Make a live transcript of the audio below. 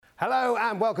Hello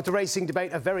and welcome to Racing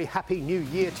Debate. A very happy new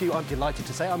year to you. I'm delighted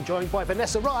to say I'm joined by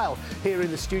Vanessa Ryle here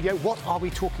in the studio. What are we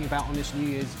talking about on this New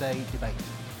Year's Day debate?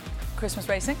 Christmas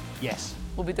racing? Yes.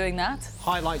 We'll be doing that.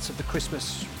 Highlights of the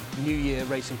Christmas New Year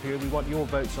racing period. We want your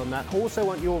votes on that. Also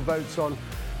want your votes on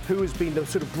who has been the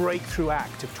sort of breakthrough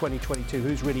act of 2022.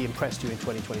 Who's really impressed you in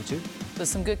 2022?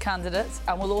 There's some good candidates,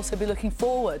 and we'll also be looking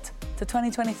forward to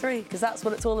 2023 because that's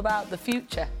what it's all about, the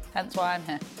future. Hence why I'm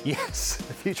here. Yes,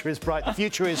 the future is bright. The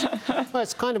future is, well,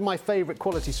 it's kind of my favourite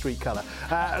Quality Street colour.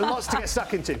 Lots to get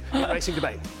stuck into in Racing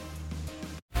Debate.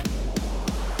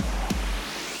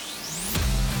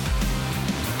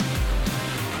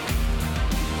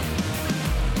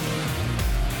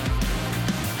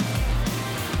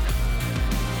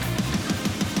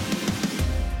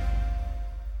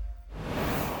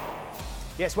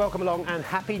 Yes, welcome along and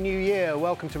Happy New Year.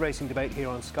 Welcome to Racing Debate here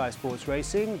on Sky Sports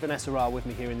Racing. Vanessa Ryle with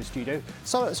me here in the studio.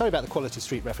 Sorry about the Quality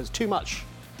Street reference. Too much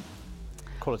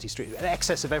Quality Street. An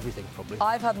excess of everything, probably.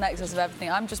 I've had an excess of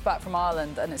everything. I'm just back from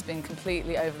Ireland and it's been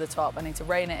completely over the top. I need to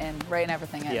rein it in, rein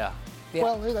everything in. Yeah.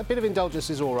 Well, a bit of indulgence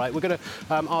is all right. We're going to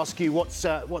ask you what's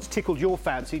tickled your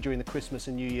fancy during the Christmas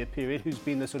and New Year period. Who's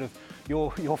been the sort of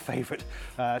your favourite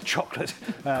chocolate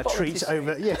treat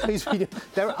over? Yeah,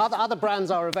 there are other brands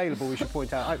are available. We should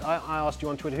point out. I asked you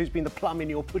on Twitter who's been the plum in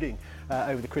your pudding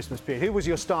over the Christmas period. Who was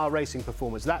your star racing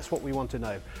performance? That's what we want to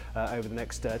know over the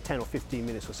next 10 or 15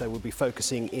 minutes or so. We'll be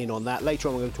focusing in on that. Later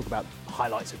on, we're going to talk about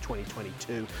highlights of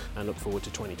 2022 and look forward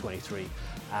to 2023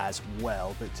 as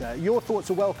well. But your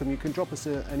thoughts are welcome. You can drop us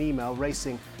an email,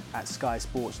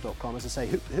 racing@skysports.com. As I say,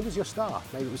 who was your star?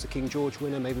 Maybe it was the King George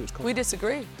winner, maybe it was... We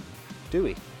disagree. Do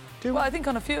we? Well, I think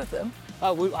on a few of them.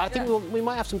 Oh, I think we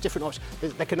might have some different options.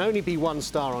 There can only be one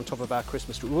star on top of our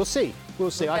Christmas tree. We'll see.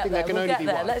 We'll see. I think there can only be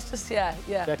one. Let's just, yeah.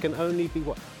 There can only be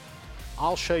one.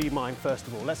 I'll show you mine first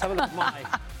of all. Let's have a look at my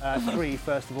three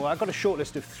first of all. I've got a short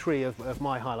list of three of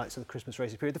my highlights of the Christmas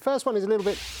racing period. The first one is a little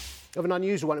bit of an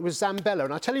unusual one. It was Zambella,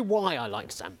 and I'll tell you why I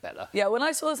liked Zambella. Yeah, when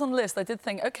I saw this on the list, I did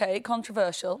think, OK,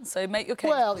 controversial, so make your case,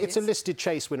 Well, please. It's a listed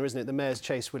chase winner, isn't it? The Mayor's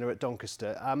Chase winner at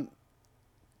Doncaster.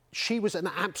 She was an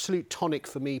absolute tonic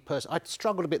for me personally. I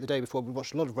struggled a bit the day before. We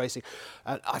watched a lot of racing.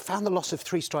 I found the loss of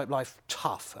Three Stripe Life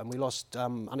tough, and we lost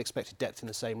Unexpected Depth in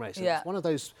the same race. Yeah. It's one of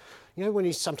those, you know, when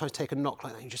you sometimes take a knock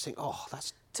like that, you just think, oh,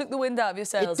 that's... Took the wind out of your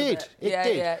sails It did. a bit. It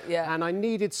did. Yeah. And I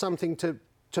needed something to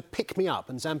pick me up,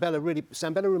 and Zambella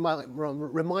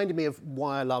reminded me of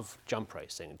why I love jump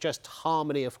racing. Just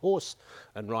harmony of horse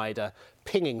and rider,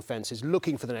 pinging fences,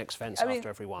 looking for the next fence after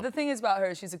every one. The thing is about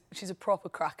her, she's a proper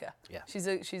cracker. Yeah. She's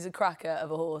a cracker of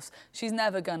a horse. She's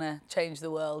never gonna change the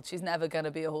world. She's never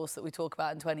gonna be a horse that we talk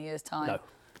about in 20 years' time. No.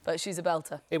 But she's a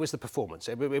belter. It was the performance.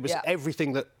 It was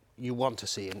everything that you want to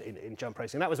see in jump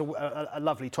racing. That was a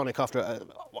lovely tonic after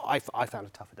I found a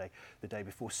tougher day the day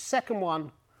before. Second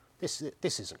one. This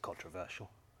isn't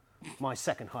controversial. My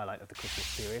second highlight of the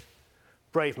Christmas period,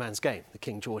 Brave Man's Game, the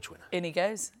King George winner. In he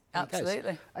goes,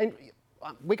 absolutely. And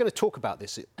we're going to talk about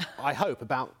this, I hope,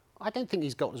 about... I don't think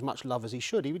he's got as much love as he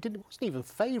should. He wasn't even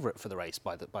favourite for the race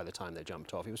by the time they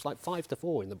jumped off. He was like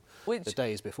 5-4 in the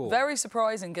days before. Very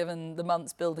surprising given the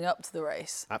months building up to the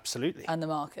race. Absolutely. And the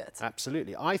market.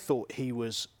 Absolutely. I thought he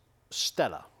was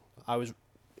stellar.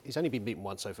 He's only been beaten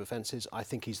once over fences. I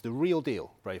think he's the real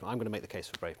deal, Brave. I'm going to make the case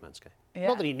for Brave Man's Game. Yeah.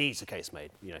 Not that he needs a case made,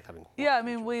 you know, having... Yeah, I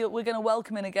mean, we're going to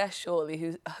welcome in a guest shortly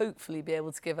who's hopefully be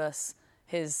able to give us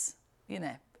his, you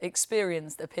know,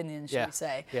 experienced opinion, should we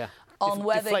say, on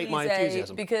whether he's my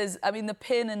enthusiasm. Because, I mean, the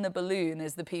pin in the balloon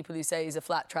is the people who say he's a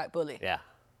flat track bully. Yeah.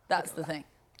 That's the thing.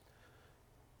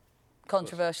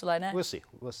 Controversial, I know. We'll see.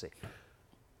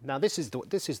 Now, this is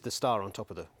the star on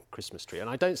top of the Christmas tree, and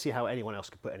I don't see how anyone else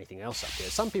could put anything else up here.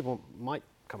 Some people might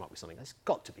come up with something. There's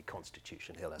got to be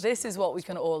Constitution Hill. This is what we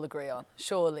can all agree on,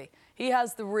 surely. He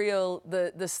has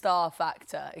the star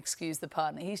factor, excuse the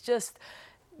pun. He's just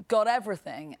got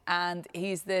everything, and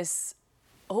he's this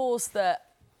horse that...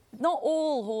 Not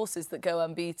all horses that go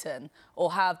unbeaten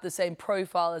or have the same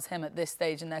profile as him at this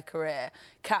stage in their career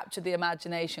capture the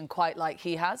imagination quite like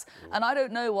he has. And I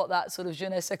don't know what that sort of je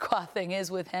ne sais quoi thing is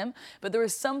with him, but there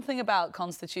is something about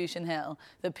Constitution Hill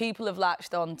that people have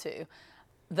latched onto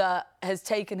that has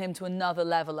taken him to another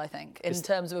level, I think, in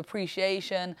terms of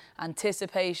appreciation,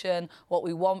 anticipation, what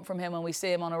we want from him when we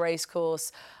see him on a race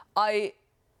course. I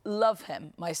love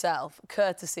him myself,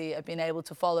 courtesy of being able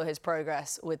to follow his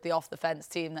progress with the off-the-fence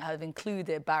team that have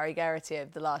included Barry Geraghty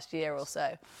over the last year or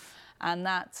so. And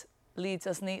that leads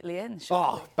us neatly in,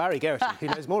 surely. Oh, Barry Geraghty, who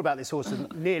knows more about this horse than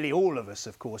nearly all of us,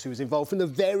 of course, who was involved from the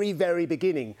very, very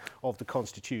beginning of the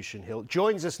Constitution Hill,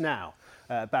 joins us now.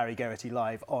 Barry Geraghty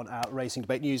live on our Racing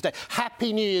Debate News Day.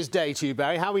 Happy New Year's Day to you,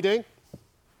 Barry. How are we doing?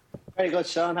 Very good,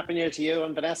 Sean. Happy New Year to you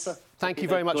and Vanessa. Thank you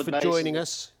very much for joining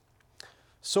us.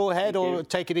 Sore head or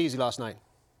take it easy last night?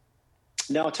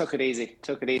 No, took it easy.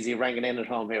 Took it easy, ranging in at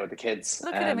home here with the kids.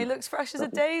 Look at him, he looks fresh as a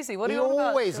daisy. What are He you on about?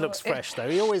 always looks fresh, though.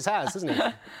 He always has, doesn't he?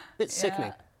 Bit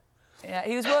sickening. Yeah,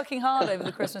 he was working hard over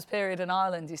the Christmas period in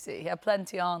Ireland, you see. He had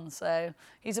plenty on, so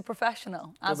he's a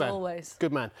professional, as always.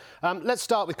 Good man. Let's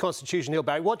start with Constitution Hill,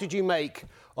 Barry. What did you make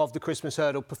of the Christmas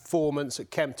hurdle performance at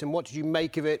Kempton? What did you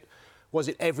make of it? Was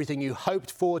it everything you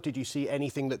hoped for? Did you see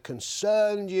anything that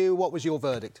concerned you? What was your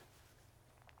verdict?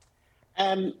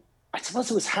 I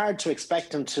suppose it was hard to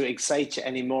expect him to excite you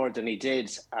any more than he did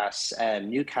at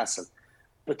Newcastle.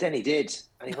 But then he did,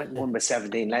 and he went and won by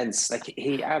 17 lengths. Like,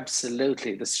 he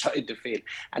absolutely destroyed the field,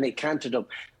 and he cantered up.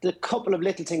 The couple of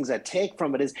little things I take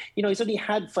from it is, he's only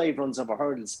had 5 runs over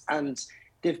hurdles, and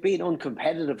they've been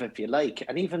uncompetitive, if you like.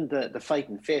 And even the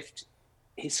fighting fifth,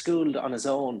 he schooled on his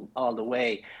own all the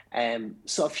way.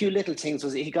 So a few little things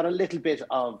was he got a little bit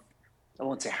of, I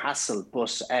won't say hassle,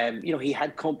 but he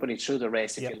had company through the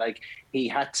race, if you like. He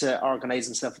had to organise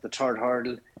himself at the third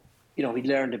hurdle. He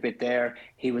learned a bit there.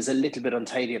 He was a little bit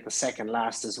untidy at the second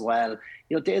last as well.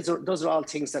 Those are all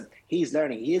things that he's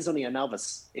learning. He is only a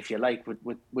novice, if you like,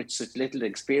 with such little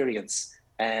experience.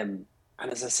 And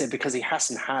as I said, because he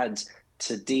hasn't had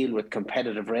to deal with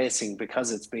competitive racing,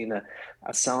 because it's been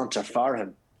a saunter for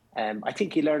him. I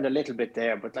think he learned a little bit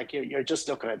there, but like you're just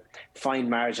looking at fine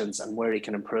margins and where he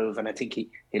can improve. And I think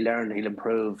he'll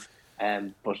improve.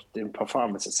 But the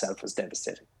performance itself was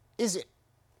devastating. Is it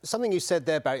something you said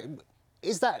there, Barry?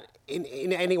 Is that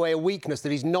in any way a weakness,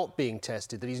 that he's not being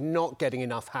tested, that he's not getting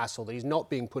enough hassle, that he's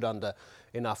not being put under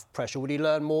enough pressure? Would he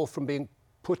learn more from being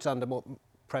put under more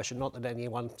pressure? Not that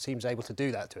anyone seems able to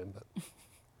do that to him, but...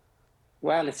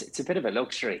 Well, it's a bit of a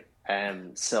luxury,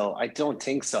 so I don't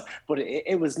think so. But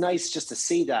it was nice just to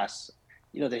see that,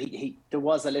 that there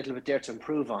was a little bit there to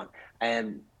improve on.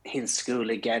 In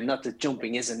school again, not that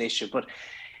jumping is an issue, but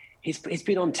he's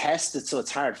been untested, so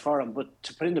it's hard for him. But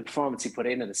to put in the performance he put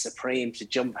in the Supreme, to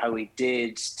jump how he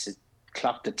did, to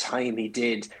clock the time he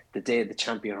did the day of the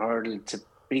champion hurdle, to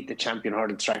beat the champion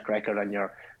hurdle track record on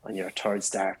your third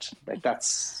start, like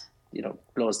that's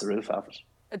blows the roof off it.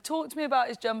 Talk to me about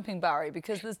his jumping, Barry,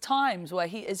 because there's times where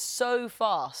he is so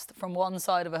fast from one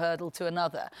side of a hurdle to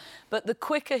another. But the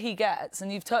quicker he gets,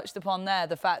 and you've touched upon there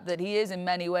the fact that he is in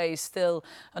many ways still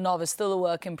a novice, still a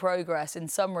work in progress in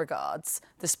some regards,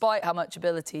 despite how much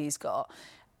ability he's got.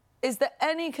 Is there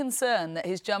any concern that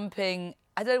his jumping,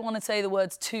 I don't want to say the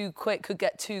words too quick, could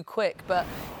get too quick, but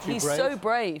he's so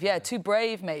brave. Yeah, too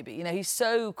brave maybe. He's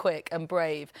so quick and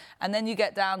brave. And then you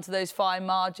get down to those fine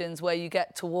margins where you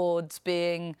get towards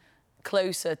being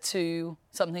closer to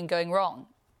something going wrong.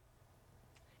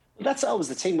 That's always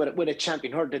the thing with a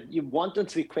champion hurdle, that you want him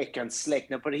to be quick and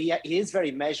slick. Now, but he is very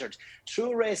measured.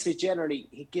 Through a race,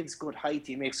 he gives good height,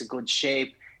 he makes a good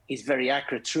shape, he's very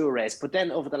accurate through a race. But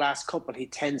then over the last couple, he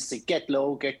tends to get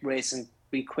low, get racing,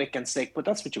 be quick and slick, but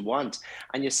that's what you want.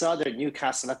 And you saw there at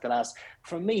Newcastle at the last.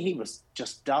 For me, he was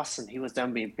just Dawson. He was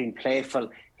down being playful.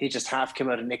 He just half came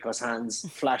out of Nico's hands,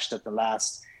 flashed at the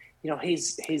last.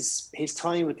 His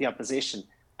time with the opposition.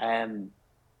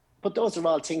 But those are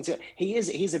all things.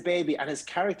 He's a baby, and his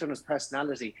character and his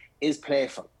personality is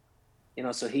playful.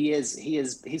 So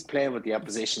he's playing with the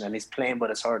opposition, and he's playing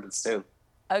with his hurdles too.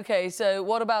 OK, so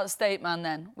what about Stateman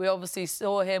then? We obviously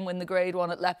saw him win the Grade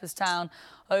 1 at Leopardstown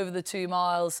over the 2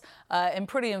 miles in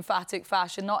pretty emphatic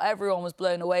fashion. Not everyone was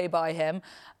blown away by him.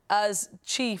 As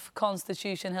chief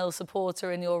Constitution Hill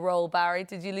supporter in your role, Barry,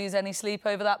 did you lose any sleep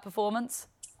over that performance?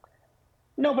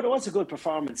 No, but it was a good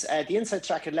performance. The inside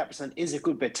track at Leopardstown is a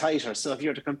good bit tighter. So if you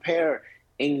were to compare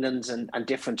England and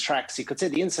different tracks, you could say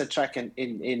the inside track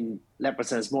in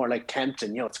Leopardstown is more like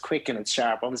Kempton. It's quick and it's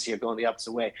sharp. Obviously, you're going the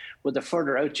opposite way. But the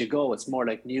further out you go, it's more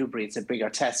like Newbury. It's a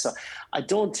bigger test. So I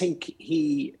don't think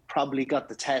he probably got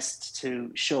the test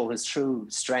to show his true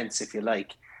strengths, if you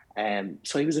like.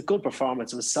 So he was a good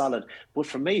performance. It was solid. But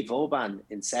for me, Vauban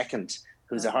in second,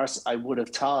 who's a horse I would have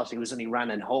thought he was only ran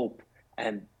in hope.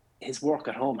 His work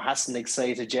at home hasn't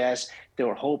excited yet. They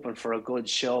were hoping for a good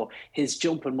show. His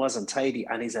jumping wasn't tidy,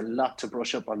 and he's a lot to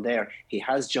brush up on there. He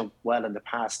has jumped well in the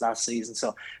past last season.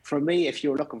 So for me, if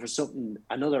you're looking for something,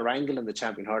 another angle in the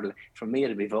champion hurdle, for me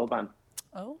it'll be Vauban.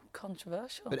 Oh,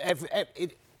 controversial. But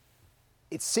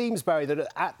it seems, Barry, that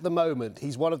at the moment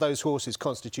he's one of those horses,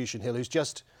 Constitution Hill, who's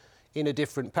just in a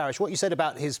different parish. What you said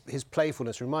about his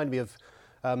playfulness reminded me of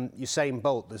Usain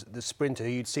Bolt, the sprinter,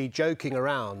 who you'd see joking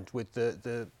around with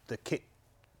the kit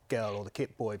girl or the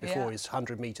kit boy before his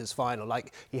 100 metres final.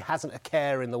 Like, he hasn't a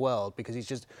care in the world because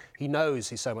he knows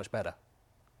he's so much better.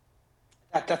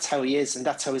 That's how he is, and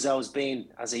that's how he's always been.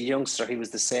 As a youngster, he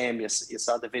was the same. You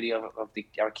saw the video of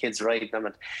our kids riding him,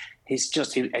 and he's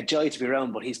a joy to be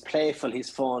around. But he's playful, he's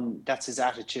fun. That's his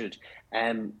attitude.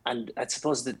 And I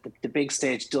suppose that the big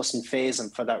stage doesn't faze him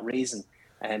for that reason.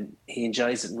 He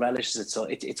enjoys it and relishes it. So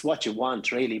it's what you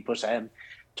want, really. But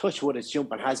touch wood, his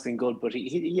jumping has been good, but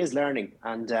he is learning,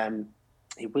 and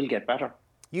he will get better.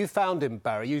 You found him,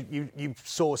 Barry. You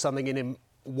saw something in him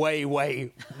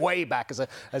way back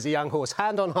as a young horse.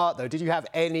 Hand on heart, though, did you have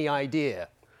any idea,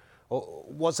 or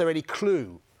was there any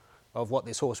clue of what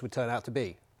this horse would turn out to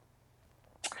be?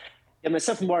 Yeah,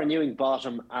 myself and Warren Ewing bought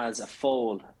him as a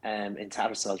foal in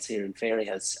Tattersalls here in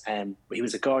Fairyhouse. He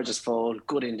was a gorgeous foal,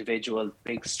 good individual,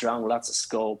 big, strong, lots of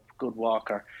scope, good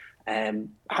walker. Had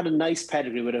a nice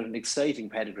pedigree with an exciting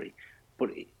pedigree.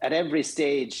 But at every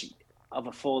stage of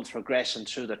a foal's progression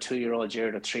through the 2-year-old year,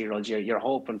 the 3-year-old year, you're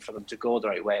hoping for them to go the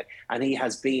right way. And he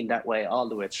has been that way all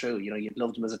the way through. You know, you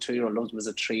loved him as a 2-year-old, loved him as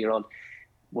a 3-year-old.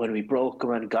 When we broke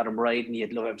him and got him riding,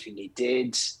 you'd love everything he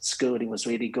did. Schooling was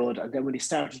really good. And then when he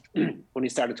started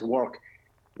to work,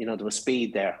 you know, there was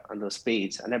speed there, and there was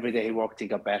speed. And every day he worked, he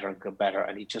got better and got better.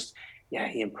 And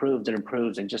he improved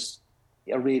and just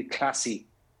a really classy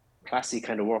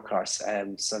kind of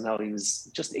workhorse. So now he was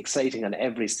just exciting on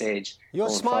every stage. You're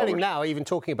smiling now, even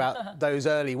talking about those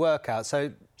early workouts.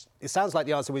 So it sounds like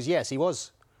the answer was yes, he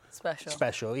was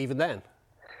special even then.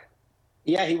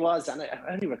 Yeah, he was. And I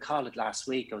only recall it last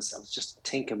week. I was just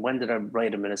thinking, when did I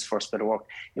ride him in his first bit of work?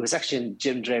 It was actually in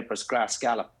Jim Draper's Grass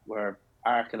Gallop, where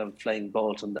Arkle and Flying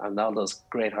Bolt and all those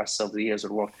great horses over the years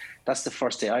would work. That's the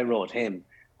first day I rode him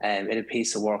in a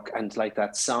piece of work, and like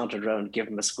that, sauntered around, give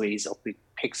him a squeeze, up he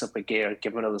picks up a gear,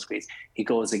 give him another squeeze, he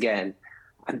goes again,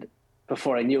 and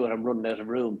before I knew it, I'm running out of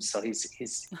room. So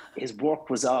his work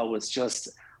was always just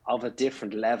of a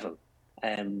different level.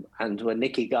 And when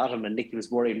Nicky got him, and Nicky was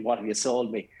worried, what have you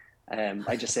sold me?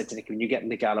 I just said to Nicky, when you get in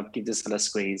the gallop, give this fella a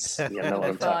squeeze. You know what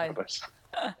I'm talking about.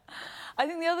 I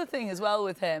think the other thing as well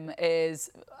with him is,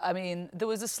 I mean, there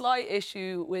was a slight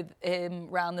issue with him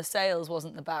round the sales,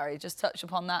 wasn't there, Barry? Just touch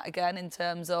upon that again in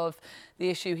terms of the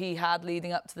issue he had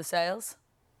leading up to the sales.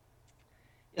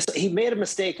 Yes, he made a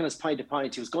mistake on his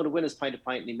point-to-point. He was going to win his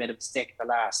point-to-point, and he made a mistake at the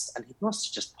last. And he must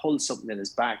have just pulled something in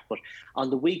his back. But on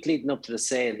the week leading up to the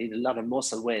sale, he had a lot of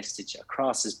muscle wastage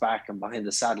across his back and behind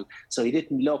the saddle. So he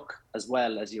didn't look as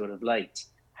well as you would have liked.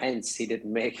 Hence, he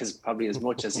didn't make probably as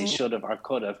much as he should have or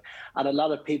could have. And a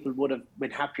lot of people would have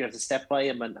been happier to step by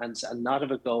him and not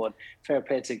have a go. And fair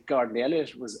play to Gordon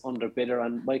Elliott was underbidder,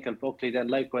 and Michael Buckley then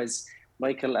likewise.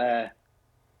 Michael,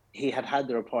 he had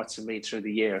the reports from me through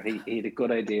the year. He had a good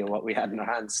idea of what we had in our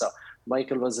hands. So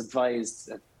Michael was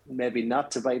advised maybe not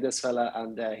to buy this fella,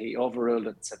 and he overruled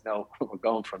it and said, no, we're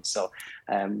going for him. So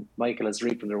Michael is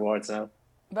reaping the rewards now.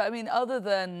 But I mean, other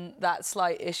than that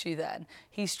slight issue then,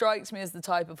 he strikes me as the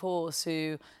type of horse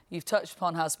who, you've touched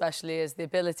upon how special he is, the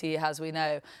ability he has, we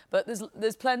know, but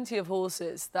there's plenty of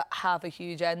horses that have a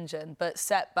huge engine, but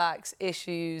setbacks,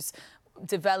 issues,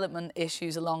 development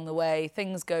issues along the way,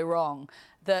 things go wrong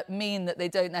that mean that they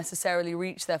don't necessarily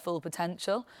reach their full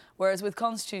potential. Whereas with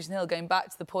Constitution Hill, going back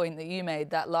to the point that you made,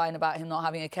 that line about him not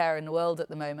having a care in the world at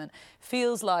the moment,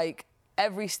 feels like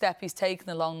every step he's taken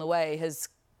along the way has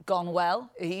gone well.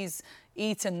 He's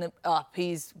eaten up,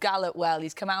 he's galloped well,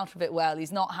 he's come out of it well,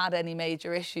 he's not had any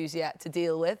major issues yet to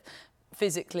deal with,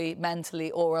 physically,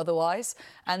 mentally or otherwise.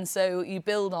 And so you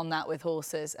build on that with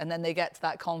horses, and then they get to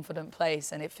that confident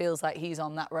place, and it feels like he's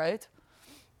on that road.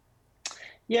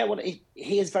 Yeah, well,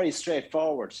 he is very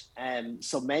straightforward.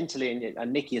 So mentally,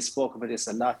 and Nicky has spoken about this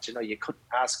a lot, you know, you couldn't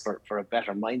ask for a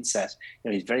better mindset.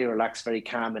 You know, he's very relaxed, very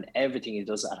calm in everything he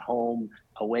does at home,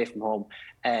 away from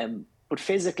home. But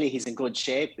physically, he's in good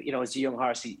shape. You know, as a young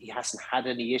horse, he hasn't had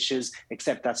any issues,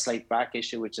 except that slight back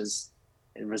issue, which is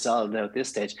resolved now at this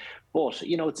stage. But,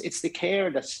 you know, it's the care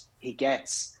that he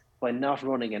gets by not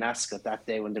running in Ascot that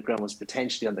day when the ground was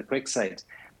potentially on the quick side.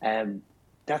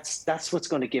 That's what's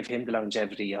going to give him the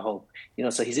longevity, I hope. You know,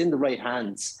 so he's in the right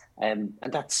hands, and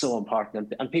that's so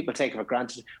important. And people take it for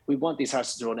granted. We want these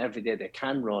horses to run every day they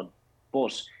can run,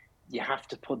 but you have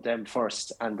to put them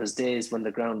first. And there's days when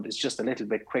the ground is just a little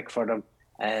bit quick for them,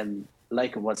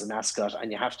 like it was in Ascot,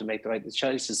 and you have to make the right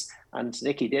choices. And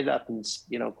Nicky did that, and,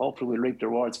 you know, hopefully we'll reap the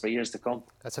rewards for years to come.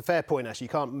 That's a fair point, actually. You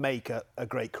can't make a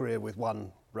great career with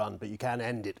one run, but you can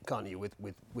end it, can't you,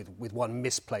 with one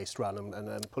misplaced run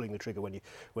and pulling the trigger when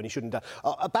you shouldn't have.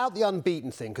 About the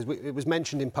unbeaten thing, because it was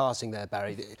mentioned in passing there,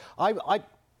 Barry.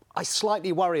 I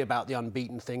slightly worry about the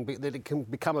unbeaten thing, that it can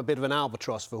become a bit of an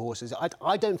albatross for horses.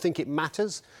 I don't think it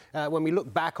matters. When we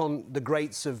look back on the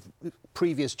greats of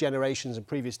previous generations and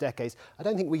previous decades, I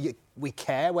don't think we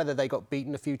care whether they got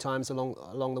beaten a few times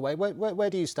along the way. Where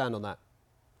do you stand on that?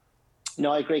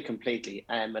 No, I agree completely.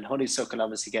 And Honeysuckle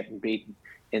obviously getting beaten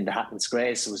in the Hatton's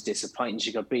Grace, it was disappointing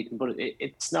she got beaten, but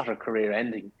it's not her career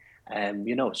ending.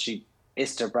 She,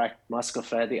 Isterbrack,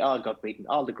 Muscofra, they all got beaten,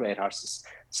 all the great horses.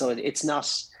 So it's not,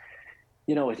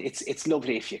 it's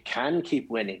lovely if you can keep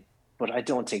winning, but I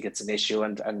don't think it's an issue.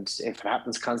 And if it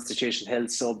happens Constitution Hill,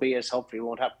 so be it. Hopefully it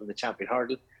won't happen in the Champion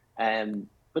Hurdle.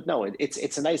 But no,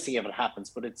 it's a nice thing if it happens,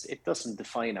 but it doesn't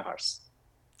define a horse.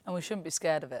 And we shouldn't be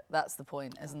scared of it. That's the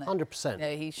point, isn't it? 100%.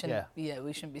 Yeah, he shouldn't. Yeah,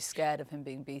 we shouldn't be scared of him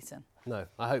being beaten. No,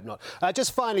 I hope not.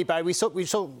 Just finally, Barry, we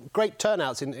saw great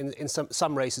turnouts in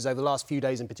some races over the last few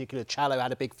days in particular. Challow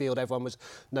had a big field. Everyone was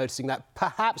noticing that.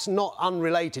 Perhaps not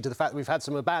unrelated to the fact that we've had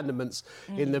some abandonments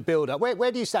in the build-up.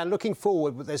 Where do you stand? Looking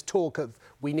forward, there's talk of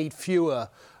we need fewer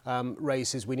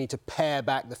races. We need to pare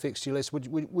back the fixture list.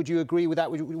 Would you agree with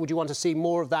that? Would you want to see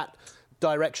more of that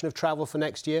direction of travel for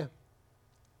next year?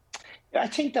 I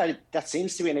think that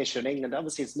seems to be an issue in England.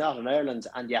 Obviously, it's not in Ireland,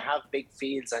 and you have big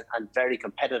fields and very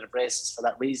competitive races for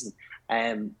that reason.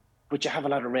 But you have a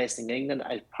lot of racing in England.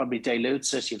 It probably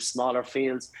dilutes it. You have smaller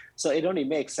fields, so it only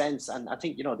makes sense. And I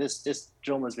think this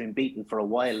drum has been beaten for a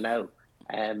while now,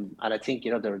 and I think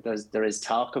there is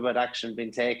talk about action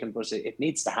being taken, but it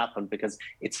needs to happen because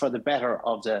it's for the better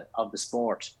of the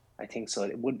sport. I think so.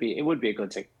 It would be a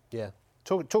good thing. Yeah.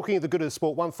 Talking of the good of the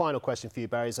sport, one final question for you,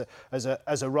 Barry,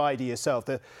 as a rider yourself.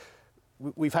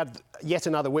 We've had yet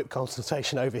another whip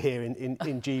consultation over here in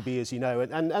GB, as you know,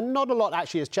 and not a lot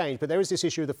actually has changed, but there is this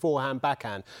issue of the forehand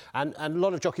backhand, and a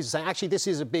lot of jockeys are saying actually this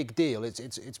is a big deal.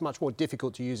 It's much more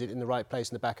difficult to use it in the right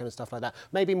place in the backhand and stuff like that.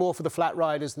 Maybe more for the flat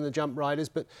riders than the jump riders,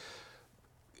 but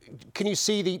can you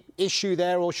see the issue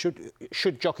there, or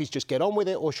should jockeys just get on with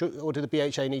it, or do the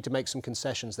BHA need to make some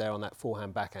concessions there on that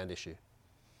forehand backhand issue?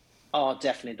 Oh,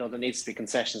 definitely. No, there needs to be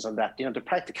concessions on that. The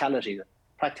practicality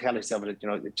of it,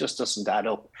 it just doesn't add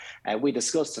up. We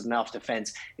discussed it in Off the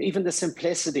Fence. Even the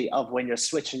simplicity of when you're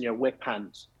switching your whip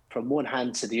hand from one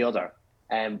hand to the other,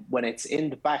 when it's in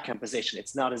the backhand position,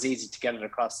 it's not as easy to get it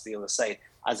across to the other side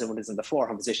as when it's in the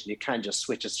forehand position. You can just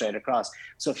switch it straight across.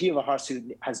 So if you have a horse who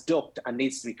has ducked and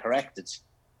needs to be corrected,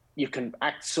 you can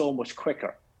act so much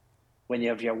quicker when you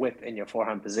have your whip in your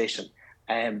forehand position.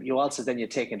 You also then you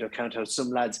take into account how some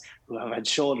lads who have had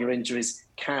shoulder injuries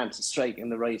can't strike in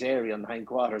the right area on the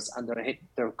hindquarters, and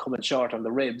they're coming short on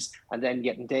the ribs and then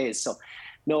getting dazed. So,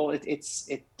 no,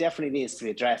 it definitely needs to be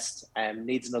addressed.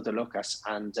 Needs another look at,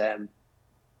 and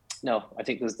no, I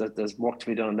think there's work to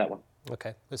be done on that one.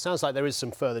 OK. It sounds like there is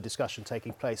some further discussion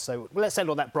taking place. So let's end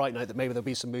on that bright note that maybe there'll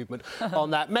be some movement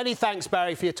on that. Many thanks,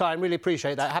 Barry, for your time. Really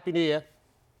appreciate that. Happy New Year.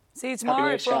 See you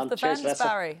tomorrow for Off the Fence,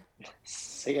 Barry.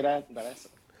 See you then, Vanessa.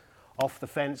 Off the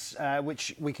Fence,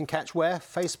 which we can catch where?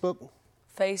 Facebook,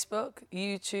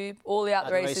 YouTube, all the At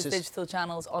the Races digital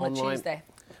channels on a Tuesday.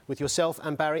 With yourself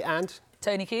and Barry and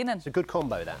Tony Keenan. It's a good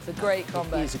combo, that. It's a great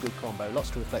combo. It is a good combo.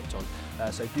 Lots to reflect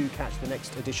on. So do catch the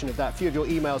next edition of that. A few of your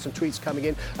emails and tweets coming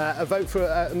in. A vote for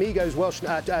Amigos Welsh,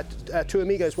 two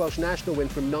Amigos Welsh national win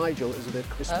from Nigel as the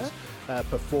Christmas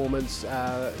performance.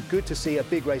 Good to see a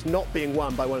big race not being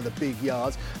won by one of the big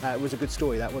yards. It was a good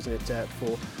story, that, wasn't it,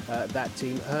 for that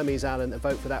team. Hermes Allen, a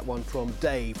vote for that one from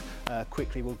Dave.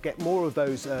 Quickly, we'll get more of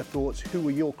those thoughts. Who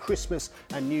were your Christmas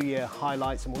and New Year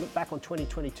highlights? And we'll look back on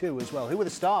 2022 as well. Who were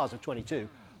the stars of 22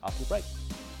 after the break?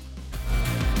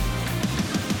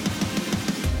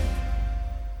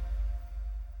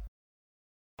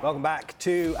 Welcome back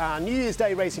to our New Year's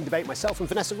Day racing debate. Myself and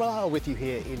Vanessa Ryle with you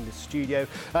here in the studio.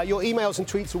 Your emails and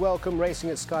tweets are welcome.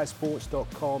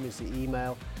 racing@skysports.com is the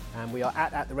email. And we are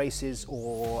at the races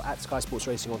or at Sky Sports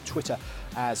Racing on Twitter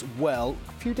as well.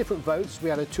 A few different votes. We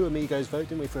had a Two Amigos vote,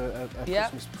 didn't we, for a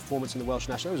Christmas performance in the Welsh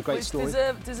National. It was a great story.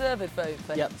 Deserved vote,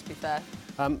 for him, to be fair.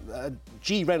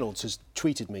 G. Reynolds has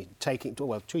tweeted me,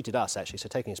 tweeted us actually, so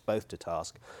taking us both to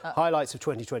task. Highlights of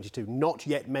 2022 not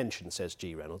yet mentioned, says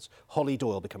G. Reynolds. Holly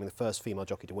Doyle becoming the first female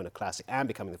jockey to win a classic and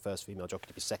becoming the first female jockey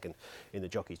to be second in the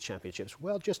Jockeys' Championships.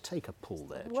 Well, just take a pull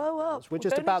there. Well, we're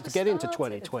just about to get into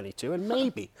 2022, and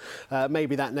maybe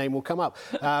that name will come up.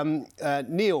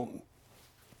 Neil,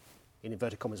 in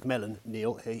inverted commas, Melon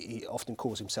Neil, he often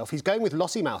calls himself. He's going with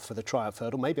Lossiemouth for the Triumph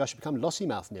Hurdle. Maybe I should become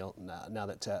Lossiemouth Neil now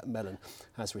that Melon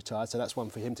has retired. So that's one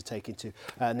for him to take into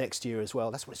next year as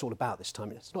well. That's what it's all about this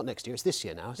time. It's not next year, it's this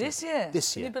year now, isn't it? This year.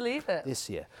 This year. Can you believe it? This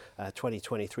year,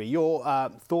 2023. Your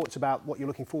thoughts about what you're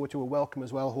looking forward to are welcome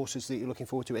as well, horses that you're looking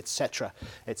forward to, etc.,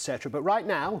 etc. But right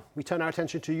now, we turn our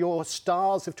attention to your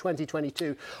stars of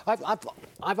 2022.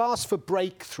 I've asked for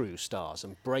breakthrough stars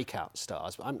and breakout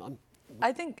stars.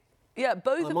 I think... Yeah,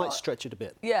 both. I might stretch it a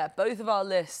bit. Yeah, both of our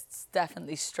lists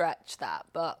definitely stretch that,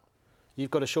 but...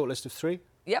 You've got a short list of 3?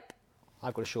 Yep.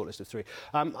 I've got a short list of 3.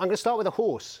 I'm going to start with a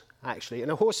horse, actually.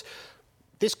 And a horse...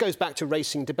 This goes back to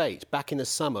Racing Debate. Back in the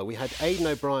summer, we had Aidan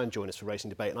O'Brien join us for Racing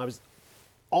Debate, and I was...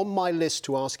 On my list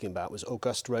to ask him about was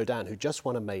Auguste Rodin, who just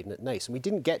won a maiden at Naas. And we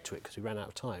didn't get to it because we ran out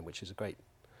of time, which is a great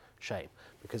shame.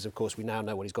 Because, of course, we now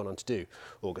know what he's gone on to do,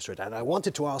 Auguste Rodin. And I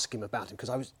wanted to ask him about him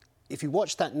because if you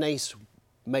watch that Naas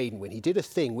maiden win, he did a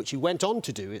thing which he went on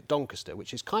to do at Doncaster,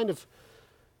 which is kind of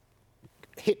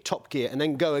hit top gear and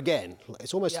then go again.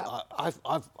 It's almost... Yeah.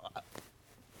 I've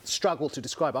struggled to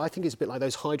describe it. I think it's a bit like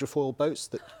those hydrofoil boats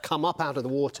that come up out of the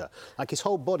water. Like his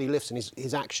whole body lifts and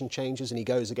his action changes and he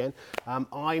goes again.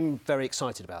 I'm very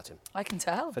excited about him. I can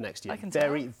tell. For next year. I can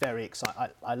very, tell. Very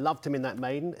excited. I loved him in that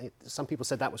maiden. Some people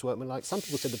said that was workmanlike. Some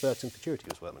people said the Burton Futurity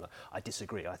was workmanlike. I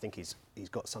disagree. I think he's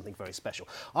got something very special.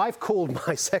 I've called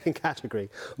my second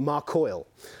category Marcoil,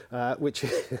 which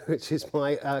is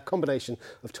my combination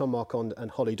of Tom Marquand and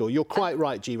Holly Dore. You're quite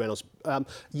right, G. Reynolds.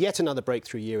 Yet another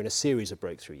breakthrough year in a series of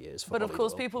breakthrough years for But Holly of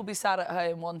course, Dore. people will be sat at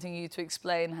home wanting you to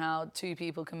explain how 2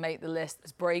 people can make the list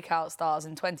as breakout stars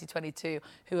in 2022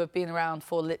 who have been around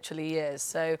for literally years.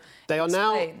 So they are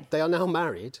now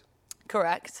married.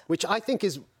 Correct. Which I think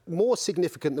is more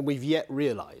significant than we've yet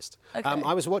realised. Okay.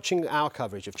 I was watching our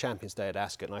coverage of Champions Day at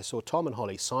Ascot and I saw Tom and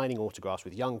Holly signing autographs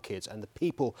with young kids and the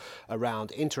people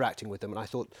around interacting with them, and I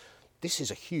thought, this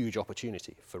is a huge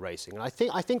opportunity for racing. And I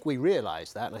think we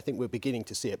realise that, and I think we're beginning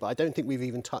to see it, but I don't think we've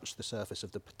even touched the surface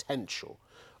of the potential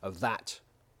of that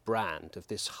brand, of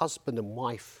this husband and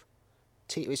wife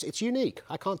team. It's unique.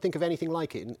 I can't think of anything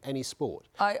like it in any sport.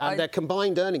 And their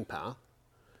combined earning power,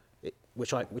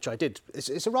 which I did,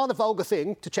 it's a rather vulgar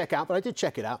thing to check out, but I did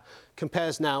check it out,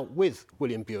 compares now with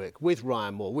William Buick, with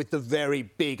Ryan Moore, with the very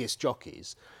biggest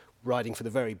jockeys, riding for the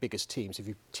very biggest teams, if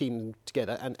you team them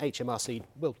together, and HMRC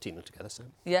will team them together,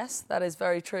 Sam. Yes, that is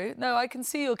very true. No, I can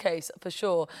see your case for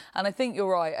sure. And I think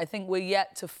you're right. I think we're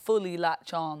yet to fully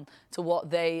latch on to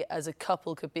what they as a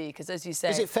couple could be. Because as you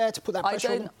say... Is it fair to put that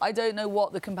pressure on? I don't know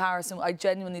what the comparison... I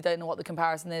genuinely don't know what the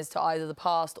comparison is to either the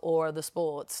past or the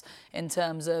sports in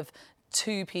terms of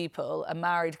 2 people, a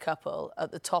married couple,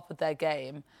 at the top of their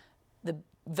game, the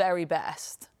very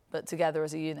best, but together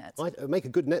as a unit. I'd make a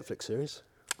good Netflix series.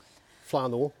 Fly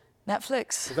on the wall.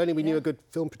 Netflix. If only we knew a good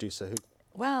film producer who...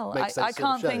 Well, I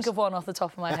can't think of one off the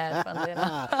top of my head, funnily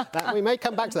enough. We may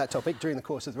come back to that topic during the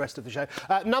course of the rest of the show.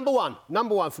 Number one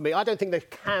for me, I don't think there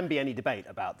can be any debate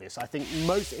about this. I think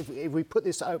if we put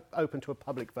this open to a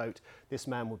public vote, this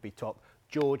man would be top.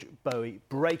 George Boughey,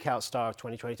 breakout star of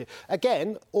 2022.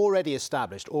 Again, already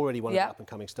established, already one of the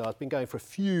up-and-coming stars. Been going for a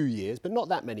few years, but not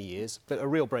that many years, but a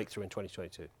real breakthrough in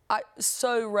 2022.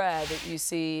 So rare that you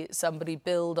see somebody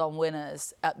build on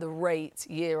winners at the rate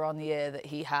year on year that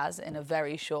he has in a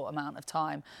very short amount of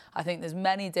time. I think there's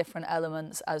many different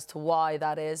elements as to why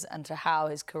that is and to how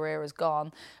his career has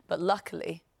gone. But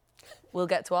luckily... we'll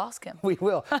get to ask him. We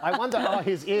will. I wonder, are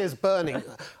his ears burning?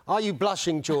 Are you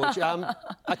blushing, George?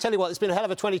 I tell you what, it's been a hell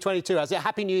of a 2022, has it?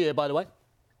 Happy New Year, by the way.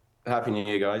 Happy New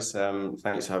Year, guys.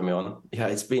 Thanks for having me on. Yeah,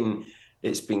 it's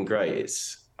been great.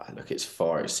 It's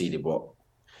far exceeded what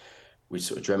we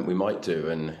sort of dreamt we might do,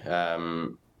 and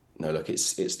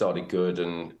it started good,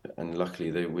 and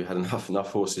luckily we had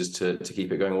enough horses to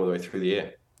keep it going all the way through the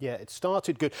year. Yeah, it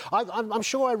started good. I'm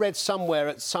sure I read somewhere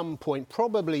at some point,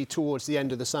 probably towards the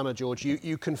end of the summer, George,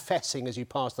 you confessing as you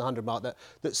passed the 100 mark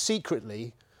that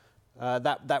secretly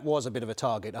that was a bit of a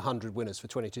target, 100 winners for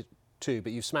 22,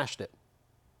 but you smashed it.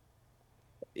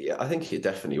 Yeah, I think it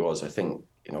definitely was. I think,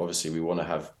 obviously we want to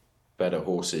have better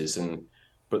horses,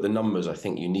 but the numbers, I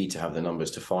think you need to have the numbers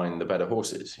to find the better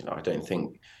horses. I don't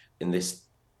think in this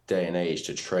day and age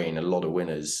to train a lot of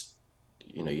winners,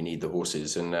 you need the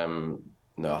horses, and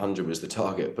 100 was the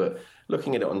target, but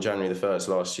looking at it on January the 1st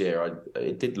last year,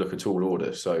 it did look a tall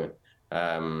order. So,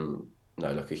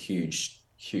 a huge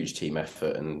team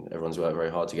effort, and everyone's worked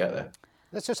very hard to get there.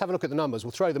 Let's just have a look at the numbers.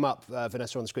 We'll throw them up,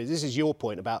 Vanessa, on the screen. This is your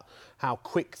point about how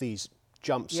quick these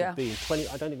jumps have been.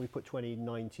 I don't think we put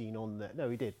 2019 on there. No,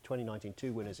 we did. 2019,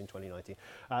 2 winners in 2019.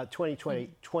 2020,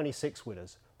 26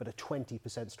 winners, but a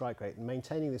 20% strike rate. And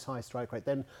maintaining this high strike rate,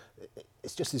 then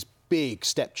it's just this big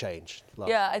step change.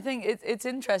 Yeah, I think it's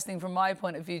interesting from my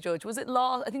point of view, George. I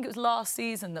think it was last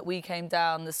season that we came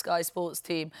down, the Sky Sports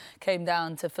team came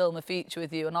down to film a feature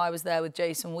with you, and I was there with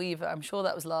Jason Weaver. I'm sure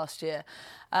that was last year.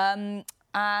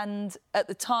 And at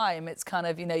the time, it's kind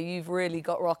of, you've really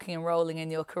got rocking and rolling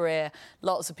in your career.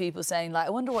 Lots of people saying, like, I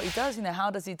wonder what he does, how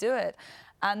does he do it?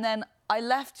 And then I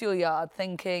left your yard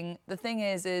thinking, the thing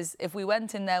is if we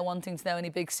went in there wanting to know any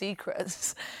big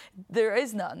secrets, there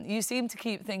is none. You seem to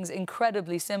keep things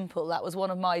incredibly simple. That was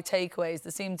one of my takeaways.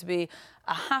 There seemed to be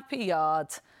a happy yard,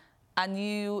 and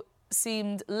you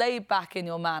seemed laid back in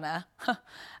your manner.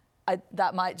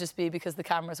 That might just be because the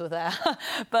cameras were there.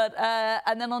 But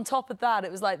and then on top of that,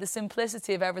 it was like the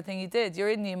simplicity of everything you did. You're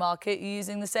in Newmarket, you're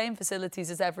using the same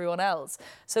facilities as everyone else.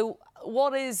 So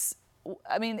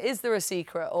is there a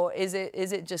secret, or is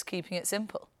it just keeping it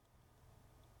simple?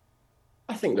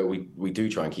 I think that we do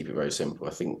try and keep it very simple.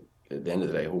 I think at the end of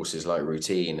the day, horses like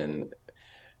routine, and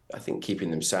I think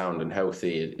keeping them sound and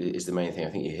healthy is the main thing. I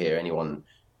think you hear anyone,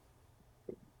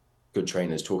 good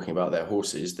trainers, talking about their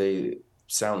horses,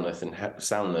 soundness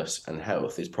and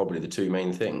health is probably the two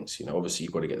main things. Obviously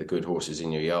you've got to get the good horses in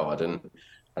your yard, and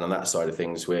on that side of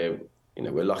things, we're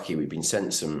lucky we've been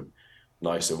sent some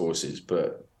nicer horses,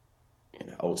 but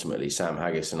ultimately Sam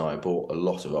Haggis and I bought a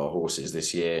lot of our horses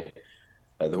this year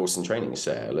at the horse and training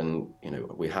sale, and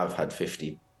we have had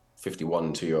 51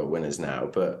 2-year-old winners now,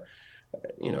 but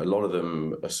a lot of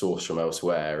them are sourced from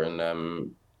elsewhere, and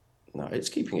no, it's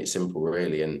keeping it simple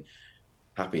really, and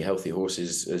happy, healthy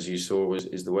horses, as you saw,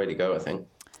 is the way to go, I think.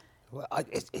 Well,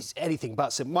 it's anything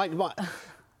but simple.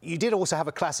 You did also have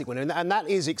a classic winner, and that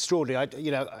is extraordinary.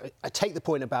 I take the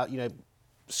point about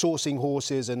sourcing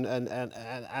horses and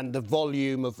the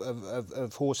volume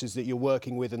of horses that you're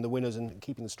working with, and the winners, and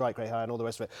keeping the strike rate high and all the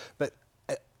rest of it. But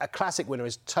a classic winner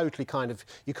is totally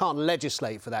you can't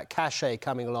legislate for that cachet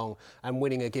coming along and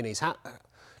winning a Guineas.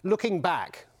 Looking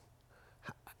back,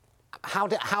 how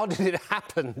did it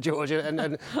happen, George,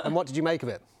 and what did you make of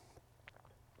it?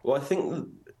 Well, I think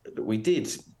that we did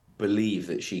believe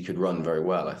that she could run very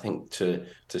well. I think to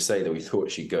say that we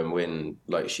thought she'd go and win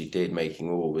like she did,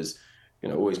 making all, was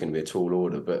always going to be a tall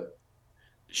order, but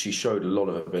she showed a lot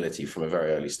of ability from a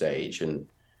very early stage, and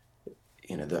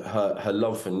that her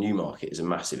love for Newmarket is a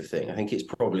massive thing. I think it's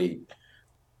probably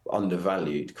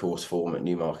undervalued course form at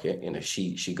Newmarket.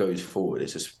 She goes forward.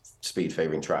 It's a speed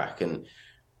favouring track, and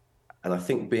I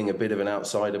think being a bit of an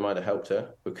outsider might have helped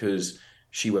her, because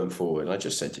she went forward. And I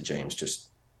just said to James, just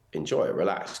enjoy it,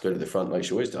 relax, go to the front like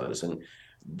she always does. And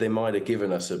they might have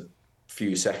given us a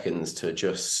few seconds to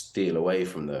just steal away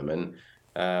from them. And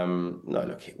no,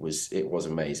 look, it was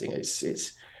amazing.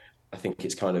 I think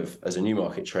it's kind of, as a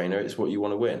Newmarket trainer, it's what you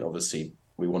want to win. Obviously,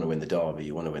 we want to win the Derby,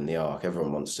 you want to win the Arc,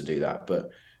 everyone wants to do that. But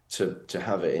to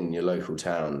have it in your local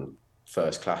town,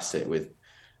 first classic with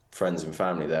friends and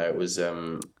family there,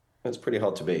 it's pretty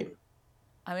hard to beat.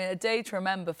 I mean, a day to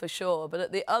remember for sure. But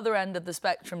at the other end of the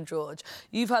spectrum, George,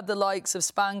 you've had the likes of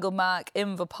Spangle Mac,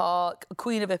 Inver Park,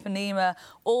 Queen of Ipanema,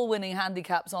 all winning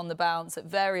handicaps on the bounce at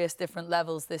various different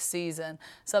levels this season,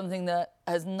 something that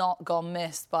has not gone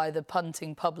missed by the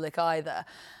punting public either.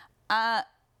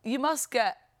 You must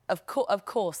get, of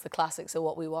course, the classics are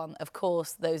what we want. Of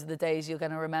course, those are the days you're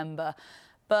going to remember.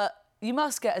 But you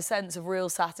must get a sense of real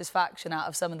satisfaction out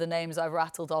of some of the names I've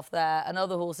rattled off there, and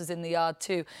other horses in the yard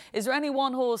too. Is there any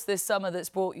one horse this summer that's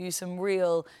brought you some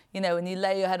real, when you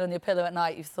lay your head on your pillow at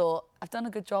night, you've thought, I've done a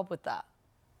good job with that?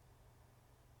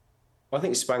 I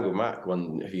think Spangle Mac,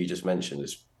 one who you just mentioned,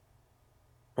 is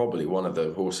probably one of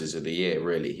the horses of the year,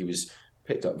 really. He was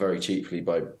picked up very cheaply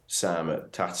by Sam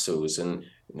at Tattersalls, and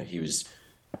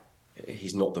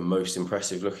he's not the most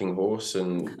impressive looking horse,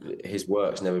 and his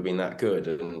work's never been that good,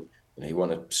 and he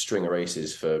won a string of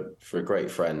races for a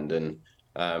great friend, and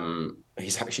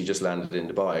he's actually just landed in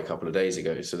Dubai a couple of days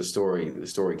ago. So the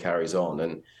story carries on,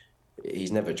 and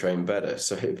he's never trained better.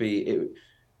 So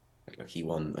he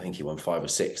won 5 or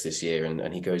 6 this year,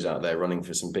 and he goes out there running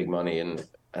for some big money, and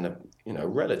a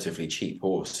relatively cheap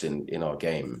horse in our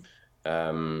game.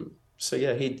 So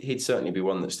yeah, he'd certainly be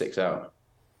one that sticks out.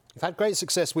 You've had great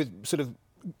success with sort of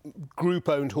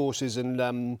group-owned horses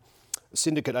and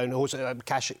syndicate-owned horses.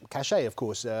 Cachet, of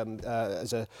course,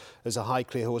 as a high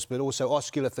clear horse, but also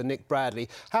Oscular for Nick Bradley.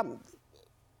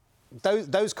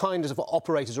 Those kinds of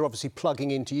operators are obviously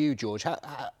plugging into you, George.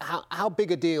 How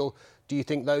big a deal do you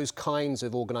think those kinds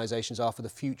of organisations are for the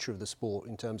future of the sport,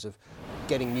 in terms of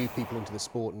getting new people into the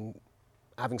sport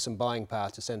having some buying power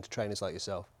to send to trainers like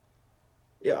yourself?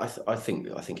 Yeah, I think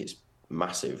it's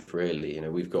massive, really. You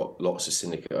know, we've got lots of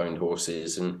syndicate-owned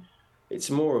horses, and it's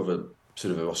more of a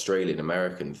sort of an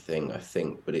Australian-American thing, I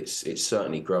think, but it's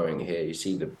certainly growing here. You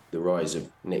see the rise of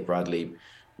Nick Bradley,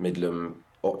 Midland,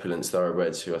 Opulence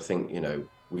Thoroughbreds, who I think, you know,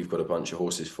 we've got a bunch of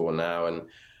horses for now, and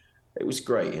it was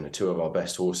great. You know, two of our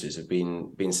best horses have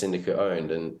been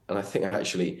syndicate-owned, and I think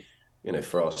actually, you know,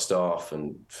 for our staff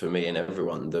and for me and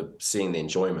everyone, seeing the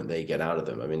enjoyment they get out of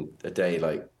them. I mean, a day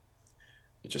like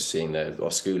just seeing our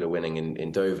schooler winning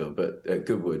in Dover, but at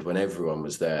Goodwood, when everyone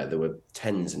was there were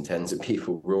tens and tens of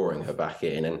people roaring her back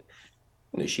in. And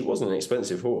you know, she wasn't an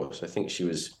expensive horse. I think she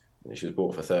was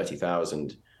bought for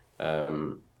 30,000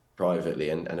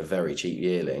 privately, and a very cheap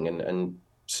yearling, and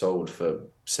sold for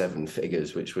 7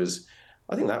 figures, which was,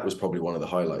 I think that was probably one of the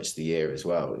highlights of the year as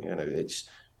well. You know,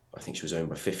 I think she was owned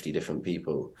by 50 different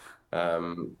people,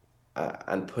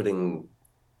 and putting,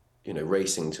 you know,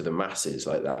 racing to the masses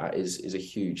like that is a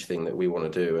huge thing that we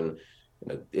want to do. And you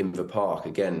know, Inver Park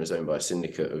again was owned by a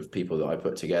syndicate of people that I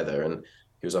put together, and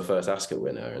he was our first Ascot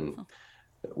winner. And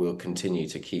we'll continue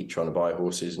to keep trying to buy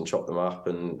horses and chop them up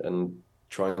and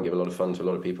try and give a lot of fun to a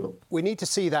lot of people. We need to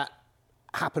see that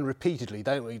happen repeatedly,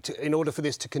 don't we, in order for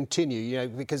this to continue, you know,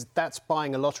 because that's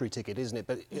buying a lottery ticket, isn't it?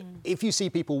 But if you see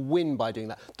people win by doing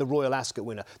that, the Royal Ascot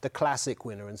winner, the Classic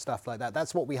winner and stuff like that,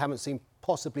 that's what we haven't seen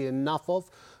possibly enough of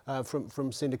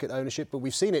from syndicate ownership. But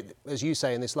we've seen it, as you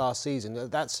say, in this last season.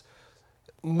 That's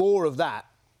more of that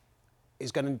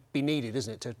is going to be needed,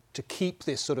 isn't it, to keep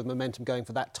this sort of momentum going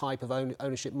for that type of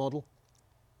ownership model?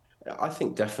 I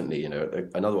think definitely, you know,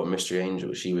 another one, Mystery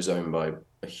Angel, she was owned by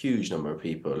a huge number of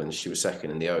people, and she was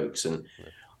second in the Oaks. And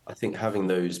I think having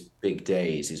those big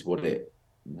days is what it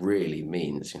really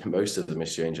means. You know, most of the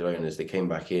Mystery Angel owners, they came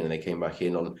back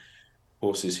in on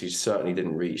horses who certainly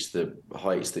didn't reach the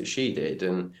heights that she did.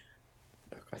 And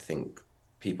I think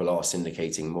people are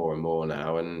syndicating more and more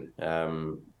now. And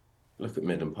look at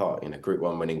Midland Park, you know, Group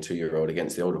 1 winning 2-year-old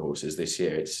against the older horses this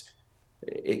year.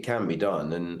 It can be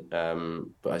done,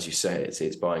 and but as you say,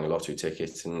 it's buying a lottery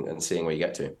ticket and seeing where you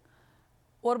get to.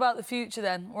 What about the future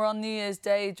then? We're on New Year's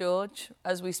Day, George,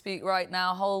 as we speak right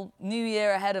now. Whole new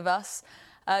year ahead of us.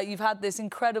 You've had this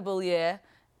incredible year.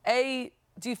 Do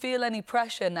you feel any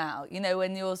pressure now? You know,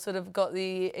 when you're sort of got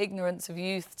the ignorance of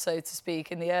youth, so to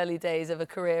speak, in the early days of a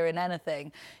career in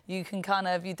anything, you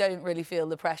don't really feel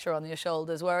the pressure on your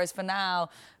shoulders. Whereas for now,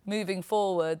 moving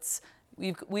forwards,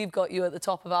 we've got you at the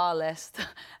top of our list,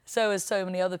 so as so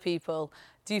many other people.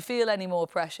 Do you feel any more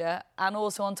pressure? And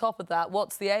also on top of that,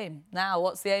 what's the aim now?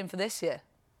 What's the aim for this year?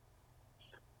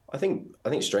 I think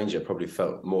strangely, I probably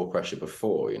felt more pressure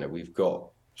before. You know, we've got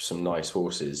some nice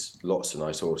horses, lots of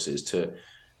nice horses,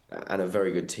 and a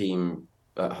very good team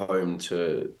at home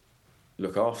to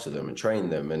look after them and train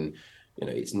them. And you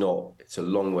know, it's a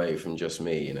long way from just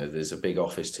me. You know, there's a big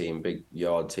office team, big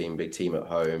yard team, big team at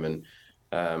home, and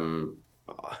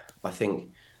I think,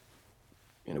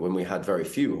 you know, when we had very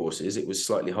few horses, it was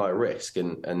slightly higher risk,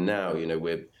 and now, you know,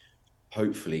 we're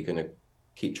hopefully going to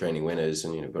keep training winners,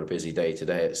 and you know, got a busy day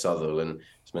today at Southwell, and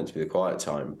it's meant to be the quiet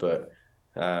time, but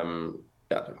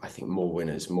I think more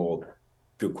winners, more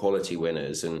good quality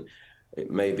winners, and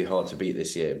it may be hard to beat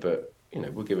this year, but you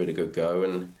know, we'll give it a good go.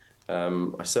 And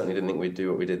I certainly didn't think we'd do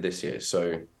what we did this year,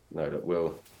 so no,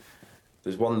 look,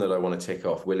 there's one that I want to tick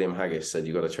off. William Haggis said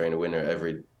you've got to train a winner at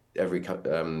every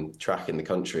track in the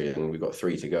country, and we've got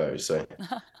 3 to go. So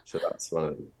that's one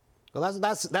of them. Well,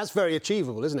 that's very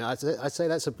achievable, isn't it? I'd say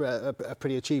that's a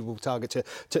pretty achievable target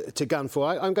to gun for.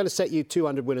 I'm going to set you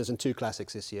 200 winners and 2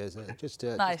 classics this year.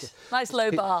 Nice low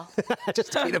bar.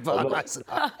 Just to be the bar nice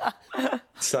enough.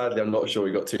 Sadly, I'm not sure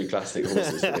we got 2 classic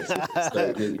horses for this,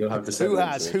 so you'll have to say. Who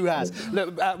has?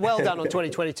 Look, well done on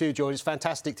 2022, George. It's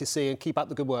fantastic to see, and keep up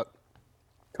the good work.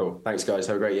 Cool. Thanks, guys.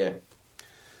 Have a great year.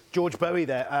 George Boughey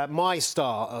there, my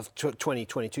star of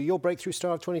 2022. Your breakthrough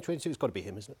star of 2022? It's got to be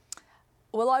him, isn't it?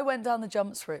 Well, I went down the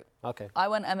jumps route. OK. I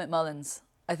went Emmett Mullins.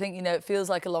 I think, you know, it feels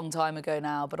like a long time ago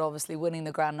now, but obviously winning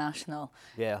the Grand National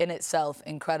in itself,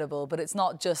 incredible. But it's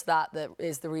not just that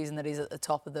is the reason that he's at the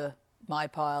top of my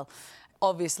pile.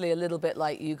 Obviously, a little bit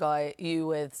like you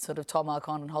with sort of Tom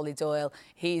Arcon and Holly Doyle,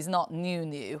 he's not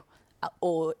new,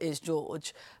 or is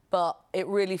George. But it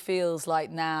really feels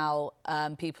like now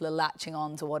people are latching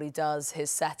on to what he does, his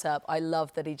setup. I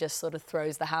love that he just sort of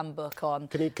throws the handbook on.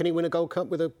 Can he win a Gold Cup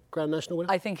with a Grand National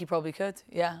winner? I think he probably could,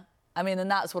 yeah. I mean,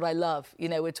 and that's what I love. You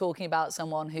know, we're talking about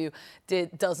someone who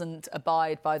doesn't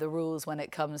abide by the rules when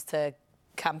it comes to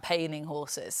campaigning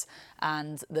horses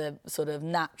and the sort of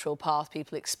natural path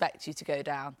people expect you to go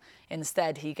down.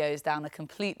 Instead, he goes down a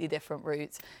completely different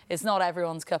route. It's not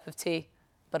everyone's cup of tea.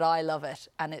 but I love it,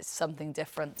 and it's something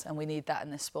different, and we need that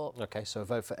in this sport. OK, so a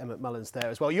vote for Emmett Mullins there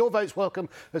as well. Your vote's welcome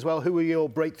as well. Who are your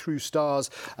breakthrough stars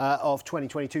of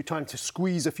 2022? Time to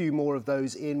squeeze a few more of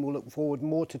those in. We'll look forward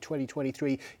more to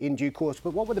 2023 in due course.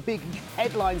 But what were the big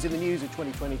headlines in the news of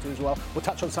 2022 as well? We'll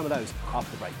touch on some of those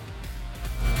after the break.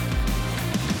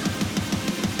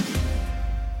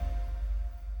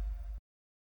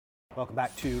 Welcome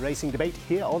back to Racing Debate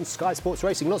here on Sky Sports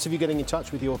Racing. Lots of you getting in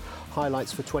touch with your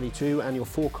highlights for 22 and your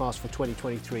forecast for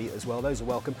 2023 as well. Those are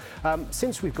welcome.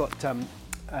 Since we've got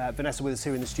Vanessa with us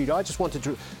here in the studio, I just wanted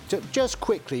to just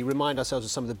quickly remind ourselves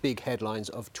of some of the big headlines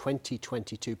of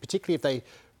 2022, particularly if they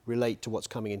relate to what's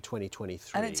coming in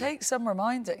 2023. And it takes some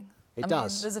reminding. It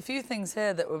does. There's a few things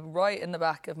here that were right in the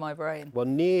back of my brain. Well,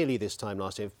 nearly this time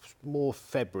last year, more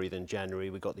February than January,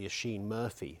 we got the Oisin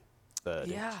Murphy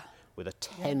verdict. Yeah. With a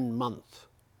 14-month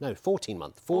ban.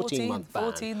 14-month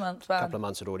ban. A couple of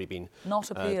months had already been not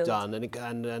appealed. Done,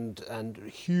 and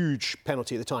huge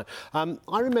penalty at the time.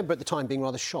 I remember at the time being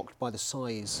rather shocked by the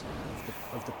size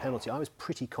of the penalty. I was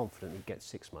pretty confident he'd get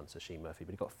 6 months, Oisin Murphy,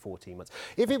 but he got 14 months.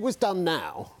 If it was done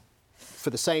now for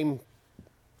the same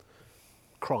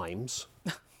crimes,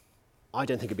 I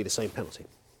don't think it'd be the same penalty.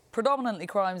 Predominantly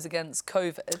crimes against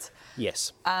COVID.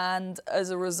 Yes. And as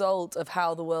a result of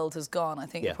how the world has gone, I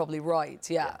think you're probably right.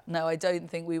 Yeah. No, I don't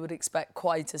think we would expect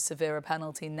quite as severe a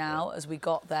penalty now as we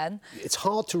got then. It's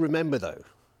hard to remember, though.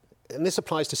 And this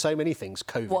applies to so many things,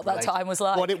 COVID. What that time was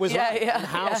like. What it was like, and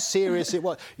how serious it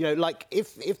was. You know, like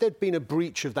if there'd been a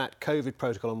breach of that COVID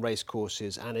protocol on race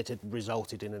courses and it had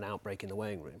resulted in an outbreak in the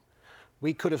weighing room,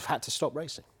 we could have had to stop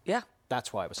racing. Yeah.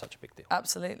 That's why it was such a big deal.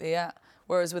 Absolutely, yeah.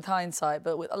 Whereas with hindsight,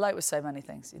 like with so many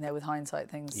things, with hindsight,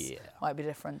 things might be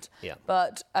different. Yeah.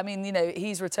 But, I mean,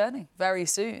 he's returning very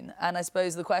soon. And I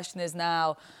suppose the question is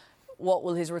now, what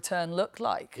will his return look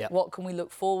like? Yep. What can we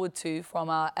look forward to from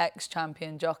our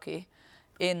ex-champion jockey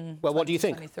in 2023? What do you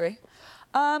think?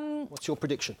 What's your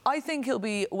prediction? I think he'll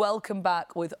be welcomed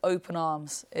back with open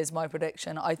arms, is my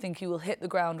prediction. I think he will hit the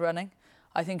ground running.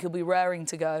 I think he'll be raring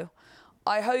to go.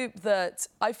 I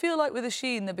feel like with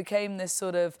Oisin, there became this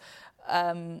sort of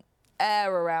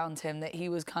air around him that he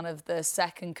was kind of the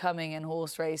second coming in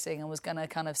horse racing and was going to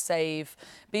kind of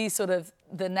be sort of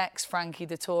the next Frankie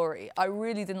Dettori. I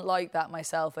really didn't like that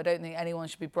myself. I don't think anyone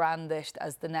should be brandished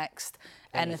as the next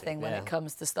anything when it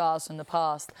comes to stars from the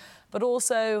past. But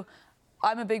also,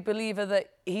 I'm a big believer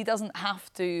that he doesn't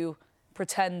have to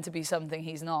pretend to be something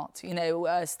he's not.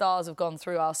 Stars have gone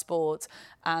through our sport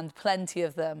and plenty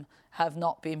of them have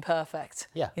not been perfect.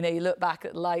 Yeah. You look back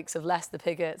at the likes of Lester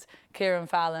Piggott, Kieran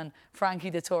Fallon, Frankie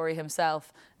Dettori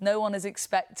himself. No one is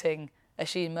expecting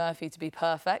Oisin Murphy to be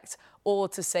perfect or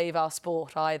to save our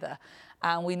sport either.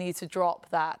 And we need to drop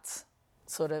that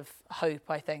sort of hope,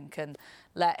 I think, and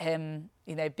let him,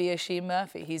 be Oisin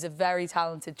Murphy. He's a very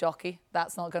talented jockey.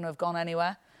 That's not going to have gone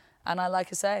anywhere. And I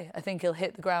think he'll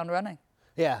hit the ground running.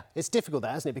 Yeah, it's difficult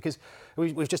that, isn't it? Because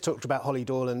we've just talked about Holly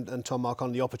Doyle and Tom Mark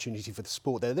on the opportunity for the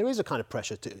sport there. There is a kind of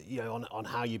pressure to, on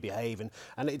how you behave.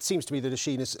 And it seems to me that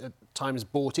Oisin has at times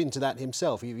bought into that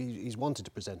himself. He's wanted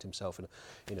to present himself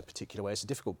in a particular way. It's a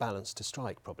difficult balance to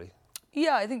strike, probably.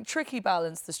 Yeah, I think tricky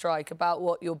balance to strike about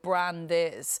what your brand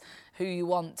is, who you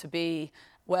want to be,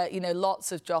 where,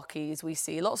 lots of jockeys we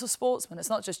see, lots of sportsmen, it's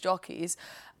not just jockeys,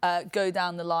 go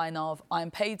down the line of,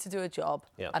 I'm paid to do a job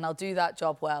and I'll do that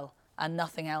job well and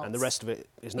nothing else. And the rest of it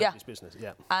is nobody's business,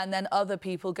 And then other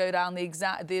people go down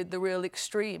the real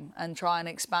extreme and try and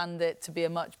expand it to be a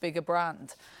much bigger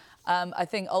brand. I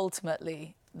think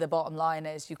ultimately the bottom line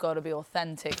is you've got to be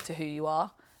authentic to who you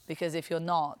are. Because if you're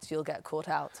not, you'll get caught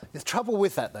out. The trouble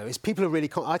with that, though, is people are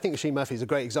really... I think Oisin Murphy is a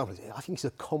great example. I think he's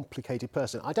a complicated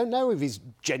person. I don't know if he's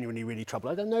genuinely really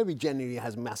troubled. I don't know if he genuinely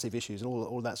has massive issues and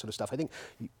all that sort of stuff. I think,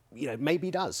 maybe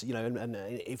he does, and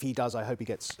if he does, I hope he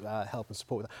gets help and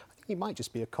support. I think he might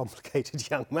just be a complicated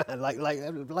young man,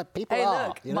 like people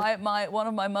are. Hey, look, one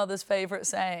of my mother's favourite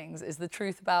sayings is the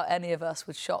truth about any of us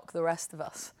would shock the rest of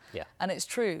us. Yeah. And it's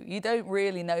true. You don't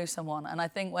really know someone. And I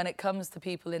think when it comes to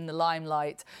people in the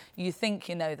limelight, you think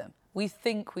you know them. We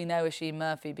think we know Oisin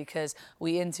Murphy because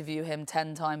we interview him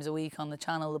 10 times a week on the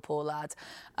channel, the poor lad,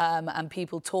 and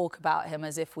people talk about him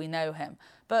as if we know him.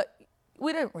 But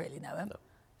we don't really know him.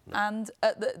 No. And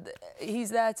he's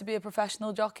there to be a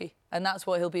professional jockey, and that's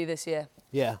what he'll be this year.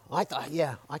 Yeah, I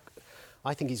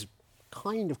think he's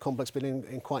kind of complex, but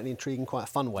in quite an intriguing, quite a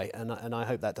fun way, and I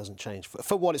hope that doesn't change.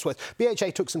 For what it's worth,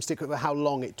 BHA took some stick over how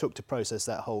long it took to process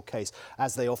that whole case,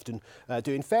 as they often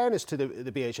do. In fairness to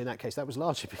the BHA in that case, that was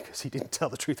largely because he didn't tell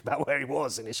the truth about where he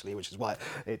was initially, which is why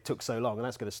it took so long, and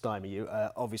that's going to stymie you,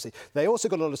 obviously. They also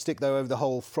got a lot of stick, though, over the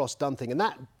whole Frost Dunn thing, and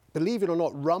that believe it or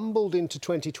not, rumbled into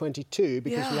 2022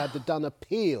 because we had the Dunn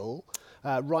appeal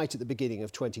right at the beginning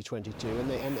of 2022,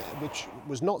 and which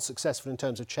was not successful in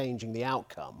terms of changing the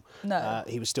outcome. No.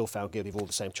 He was still found guilty of all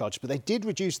the same charges, but they did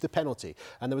reduce the penalty,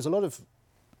 and there was a lot of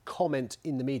comment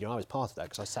in the media. I was part of that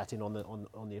because I sat in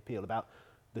on the appeal about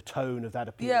the tone of that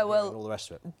appeal and all the rest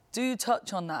of it. Do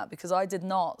touch on that, because I did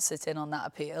not sit in on that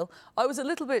appeal. I was a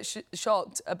little bit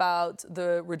shocked about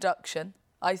the reduction.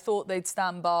 I thought they'd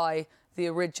stand by the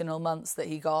original months that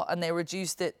he got, and they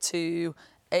reduced it to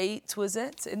 8, was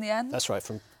it, in the end? That's right,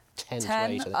 from 10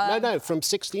 to 8. No, from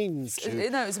 16 to...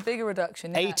 No, it was a bigger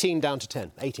reduction. 18 down to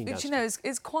 10. 18 down Which, to you know,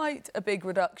 is quite a big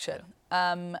reduction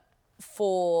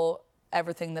for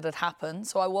everything that had happened.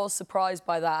 So I was surprised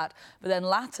by that. But then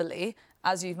latterly,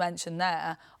 as you've mentioned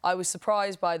there, I was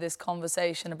surprised by this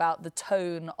conversation about the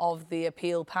tone of the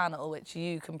appeal panel, which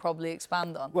you can probably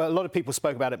expand on. Well, a lot of people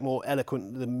spoke about it more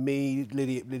eloquent than me.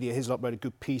 Lydia Hislop wrote a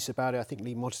good piece about it. I think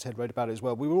Lee Mottershead wrote about it as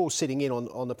well. We were all sitting in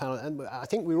on the panel, and I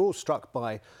think we were all struck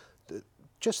by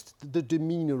just the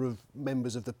demeanour of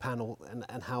members of the panel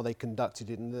and how they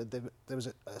conducted it. And there was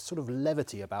a sort of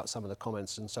levity about some of the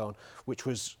comments and so on, which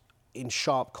was in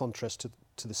sharp contrast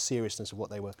to the seriousness of what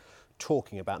they were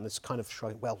talking about, and this kind of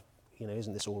showing, well, you know,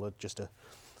 isn't this all just a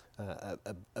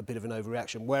bit of an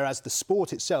overreaction? Whereas the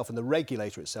sport itself and the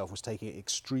regulator itself was taking it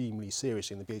extremely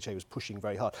seriously, and the BHA was pushing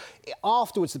very hard.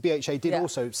 Afterwards, the BHA did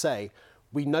also say,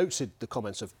 we noted the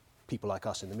comments of people like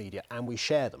us in the media, and we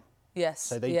share them. Yes.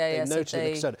 So they noted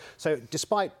it. So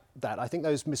despite that, I think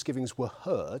those misgivings were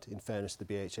heard, in fairness to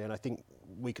the BHA, and I think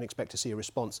we can expect to see a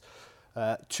response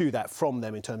to that from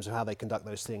them in terms of how they conduct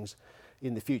those things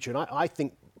in the future. And I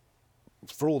think,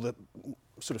 for all the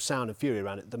sort of sound and fury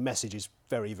around it, the message is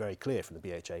very, very clear from the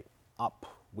BHA. Up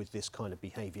with this kind of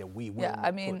behaviour. We will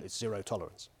put it's zero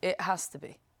tolerance. It has to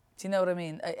be. Do you know what I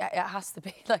mean? It has to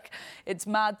be. Like, it's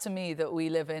mad to me that we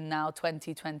live in now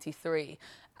 2023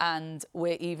 and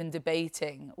we're even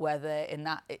debating whether in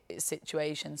that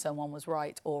situation someone was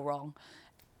right or wrong.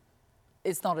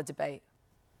 It's not a debate.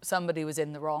 Somebody was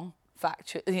in the wrong.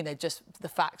 Just the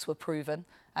facts were proven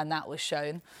and that was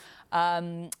shown.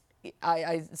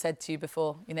 I said to you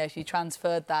before, you know, if you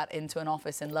transferred that into an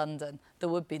office in London, there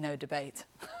would be no debate.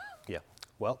 Yeah,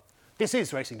 well, this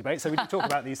is Racing Debate, so we can talk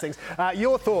about these things.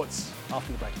 Your thoughts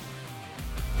after the break.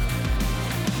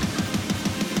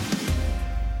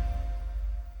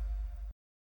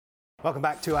 Welcome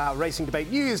back to our Racing Debate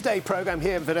New Year's Day programme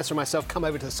here. Vanessa and myself come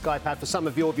over to the Skypad for some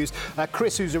of your views.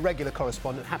 Chris, who's a regular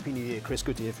correspondent. Happy New Year, Chris.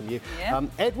 Good to hear from you. Yeah.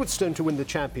 Edwardstone to win the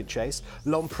champion chase,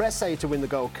 L'Empresse to win the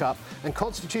Gold Cup, and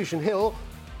Constitution Hill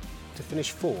to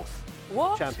finish 4th.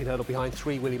 What? Champion hurdle behind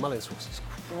 3 Willie Mullins horses.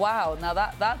 Wow, now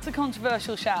that's a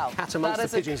controversial shout. Cat amongst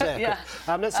the pigeons there. Yeah,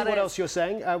 let's see what else you're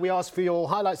saying. We asked for your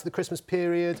highlights of the Christmas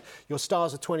period, your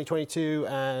stars of 2022,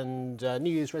 and New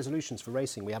Year's resolutions for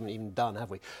racing. We haven't even done, have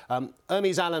we?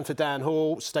 Hermes Allen for Dan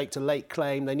Hall, stake to late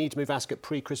claim. They need to move Ascot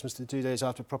pre-Christmas to 2 days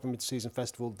after a proper mid-season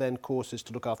festival, then courses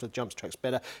to look after the jumps tracks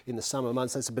better in the summer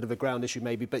months. That's a bit of a ground issue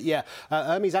maybe, but yeah,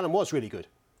 Hermes Allen was really good.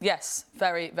 Yes,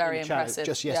 very, very impressive.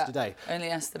 Just yesterday. Yeah, only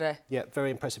yesterday. Yeah, very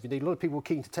impressive indeed. A lot of people were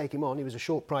keen to take him on. He was a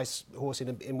short price horse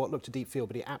in what looked a deep field,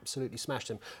 but he absolutely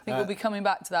smashed him. I think we'll be coming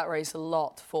back to that race a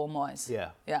lot for Boyce.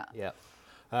 Yeah.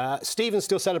 Stephen's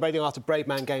still celebrating after Brave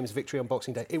Man Games' victory on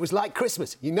Boxing Day. It was like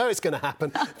Christmas. You know it's going to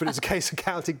happen, but it's a case of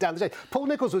counting down the days. Paul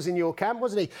Nicholls was in your camp,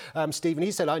 wasn't he, Stephen?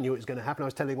 He said, I knew it was going to happen. I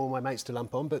was telling all my mates to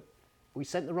lump on, but we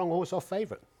sent the wrong horse off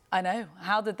favourite. I know.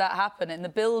 How did that happen in the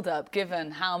build-up, given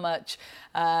how much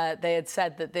they had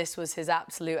said that this was his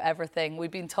absolute everything? We'd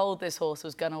been told this horse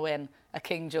was going to win a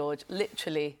King George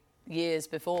literally years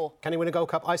before. Can he win a Gold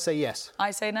Cup? I say yes.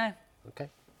 I say no. OK.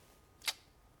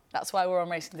 That's why we're on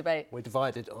Racing Debate. We're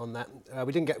divided on that.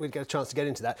 We didn't get a chance to get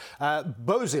into that.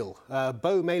 Bozil,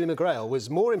 Bo Maley McGrail, was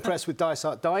more impressed with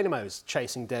Dysart Dynamo's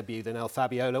chasing debut than El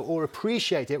Fabiolo, or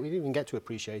appreciate it. We didn't even get to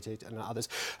appreciate it, and others.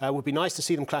 Would be nice to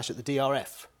see them clash at the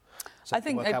DRF. So I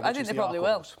think they probably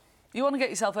will. You want to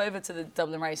get yourself over to the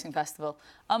Dublin Racing Festival.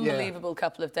 Unbelievable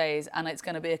couple of days, and it's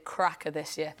going to be a cracker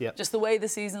this year. Yep. Just the way the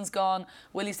season's gone.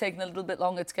 Willie's taking a little bit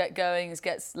longer to get going. It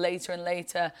gets later and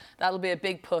later. That'll be a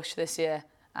big push this year,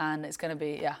 and it's going to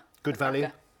be, good value.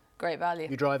 Great value.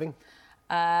 You driving?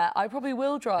 I probably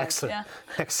will drive. Excellent. Yeah.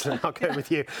 Excellent. I'll go with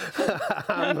you.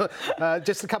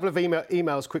 Just a couple of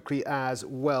emails quickly as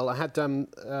well. I had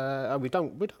we've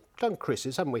done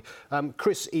Chris's, haven't we?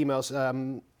 Chris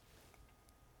emails.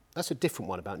 That's a different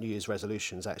one about New Year's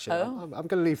resolutions, actually. Oh. I'm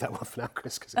going to leave that one for now,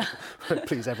 Chris, because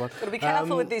please everyone. Got to be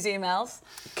careful with these emails.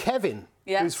 Kevin,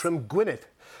 who's from Gwynedd.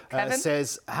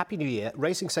 says, Happy New Year.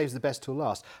 Racing saves the best till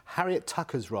last. Harriet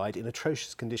Tucker's ride in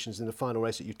atrocious conditions in the final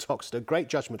race at Uttoxeter. Great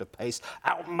judgment of pace.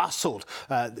 Outmuscled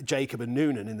Jacob and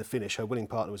Noonan in the finish. Her winning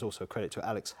partner was also a credit to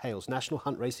Alex Hales. National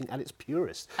Hunt Racing at its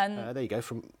purest. And there you go.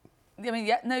 I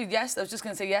mean, I was just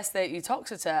going to say yesterday at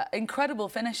Uttoxeter, incredible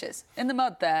finishes in the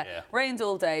mud there. Yeah. Rained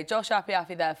all day. Josh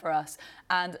Happy there for us.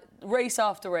 And race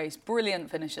after race, brilliant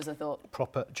finishes, I thought.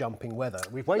 Proper jumping weather.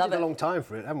 We've waited a long time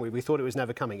for it, haven't we? We thought it was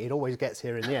never coming. It always gets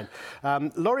here in the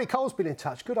end. Laurie Cole's been in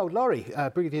touch. Good old Laurie.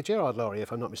 Brigadier Gerard Laurie,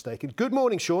 if I'm not mistaken. Good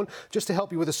morning, Sean. Just to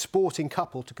help you with a sporting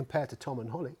couple to compare to Tom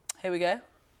and Holly. Here we go.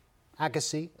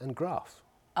 Agassi and Graf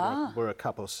were a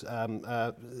couple.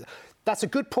 That's a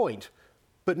good point.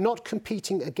 But not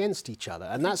competing against each other,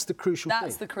 and that's the crucial thing.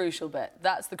 That's the crucial bit.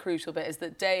 That's the crucial bit, is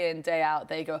that day in, day out,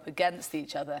 they go up against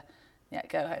each other, yet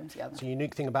go home together. It's a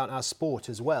unique thing about our sport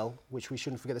as well, which we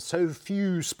shouldn't forget. There's so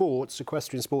few sports,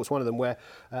 equestrian sports one of them, where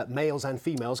males and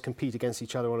females compete against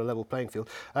each other on a level playing field.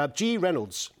 G.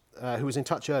 Reynolds, who was in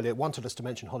touch earlier, wanted us to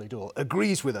mention Holly Doyle,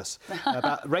 agrees with us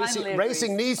about racing.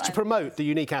 Racing needs to promote the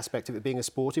unique aspect of it being a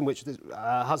sport in which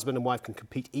husband and wife can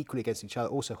compete equally against each other.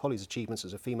 Also, Holly's achievements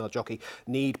as a female jockey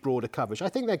need broader coverage. I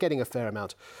think they're getting a fair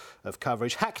amount of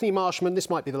coverage. Hackney Marshman, this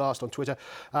might be the last on Twitter.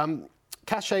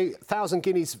 Cachet 1,000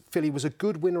 Guineas filly was a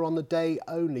good winner on the day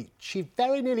only. She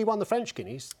very nearly won the French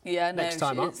Guineas. Yeah, no,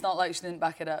 it's not like she didn't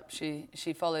back it up.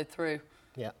 She followed through.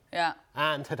 Yeah.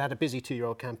 And had a busy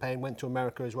 2-year-old campaign, went to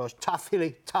America as well. Tough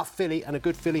filly, and a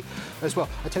good filly as well.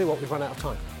 I tell you what, we've run out of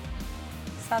time.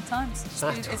 Sad times.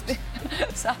 It's been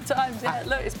sad times, yeah.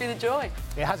 Look, it's been a joy.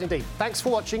 It has indeed. Thanks for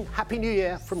watching. Happy New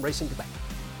Year from Racing Debate.